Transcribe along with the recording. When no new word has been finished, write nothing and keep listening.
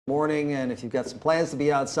morning, and if you've got some plans to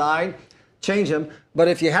be outside, change them. But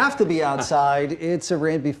if you have to be outside, it's a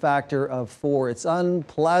rain factor of 4. It's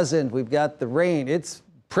unpleasant. We've got the rain. It's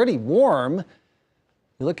pretty warm.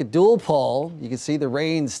 You look at dual pole, you can see the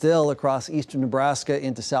rain still across eastern Nebraska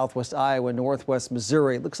into southwest Iowa, northwest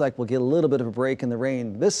Missouri. It looks like we'll get a little bit of a break in the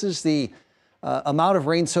rain. This is the amount of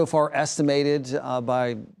rain so far estimated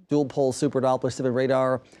by dual pole super Doppler stiff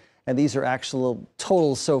radar. And these are actual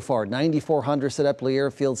totals so far. 9,400 at Eppley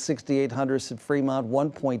Airfield, 6,800 at Fremont,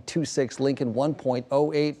 1.26 Lincoln,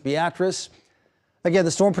 1.08 Beatrice. Again,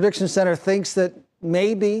 the Storm Prediction Center thinks that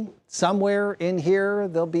maybe somewhere in here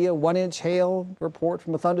there'll be a 1-inch hail report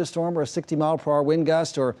from a thunderstorm or a 60-mile-per-hour wind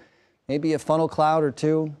gust or maybe a funnel cloud or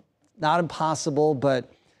two. Not impossible, but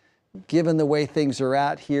given the way things are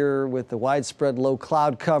at here with the widespread low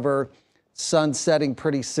cloud cover, sun setting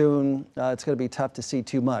pretty soon, it's going to be tough to see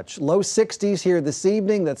too much. Low 60s here this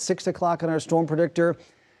evening. That's 6 o'clock on our storm predictor.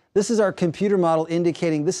 This is our computer model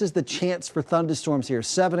indicating this is the chance for thunderstorms here.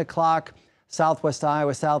 7 o'clock, southwest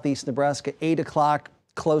Iowa, southeast Nebraska. 8 o'clock,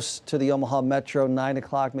 close to the Omaha metro. 9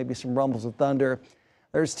 o'clock, maybe some rumbles of thunder.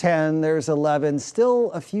 There's 10, there's 11. Still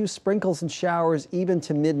a few sprinkles and showers even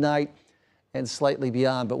to midnight and slightly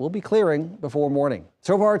beyond, but we'll be clearing before morning.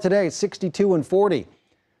 So far today, 62 and 40.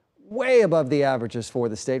 Way above the averages for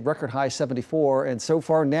the state, record high 74, and so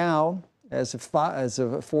far now, as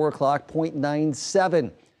of 4 o'clock, 0.97,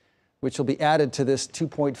 which will be added to this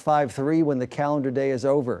 2.53 when the calendar day is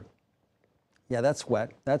over. Yeah, that's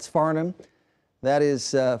wet. That's Farnham. That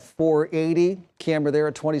is 480. Camera there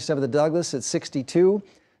at 27, the Douglas at 62.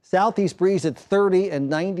 Southeast breeze at 30 and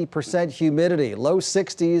 90% humidity. Low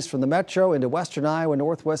 60s from the metro into western Iowa,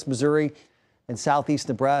 northwest Missouri, and southeast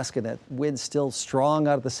Nebraska. That wind still strong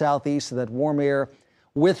out of the southeast, so that warm air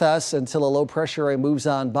with us until a low pressure area moves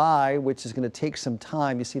on by, which is going to take some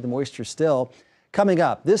time. You see the moisture still coming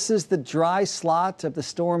up. This is the dry slot of the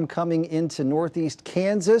storm coming into northeast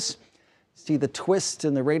Kansas. See the twist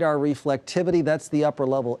in the radar reflectivity. That's the upper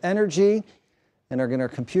level energy. And our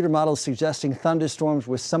computer models suggesting thunderstorms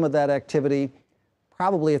with some of that activity.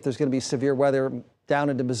 Probably if there's going to be severe weather down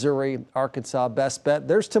into Missouri, Arkansas, best bet.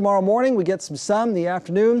 There's tomorrow morning. We get some sun in the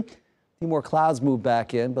afternoon. A few more clouds move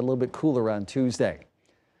back in, but a little bit cooler on Tuesday.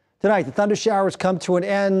 Tonight, the thunder showers come to an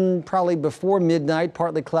end probably before midnight,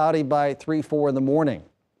 partly cloudy by 3, 4 in the morning.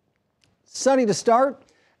 Sunny to start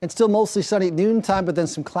and still mostly sunny at noontime, but then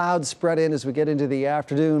some clouds spread in as we get into the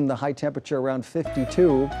afternoon. The high temperature around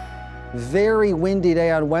 52. Very windy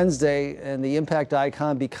day on Wednesday, and the impact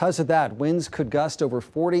icon because of that. Winds could gust over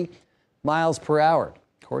 40 miles per hour.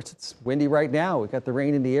 Of course, it's windy right now. We've got the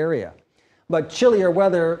rain in the area. But chillier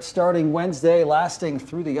weather starting Wednesday, lasting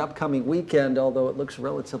through the upcoming weekend, although it looks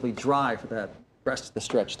relatively dry for that rest of the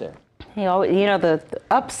stretch there. You know, the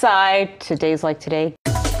upside to days like today.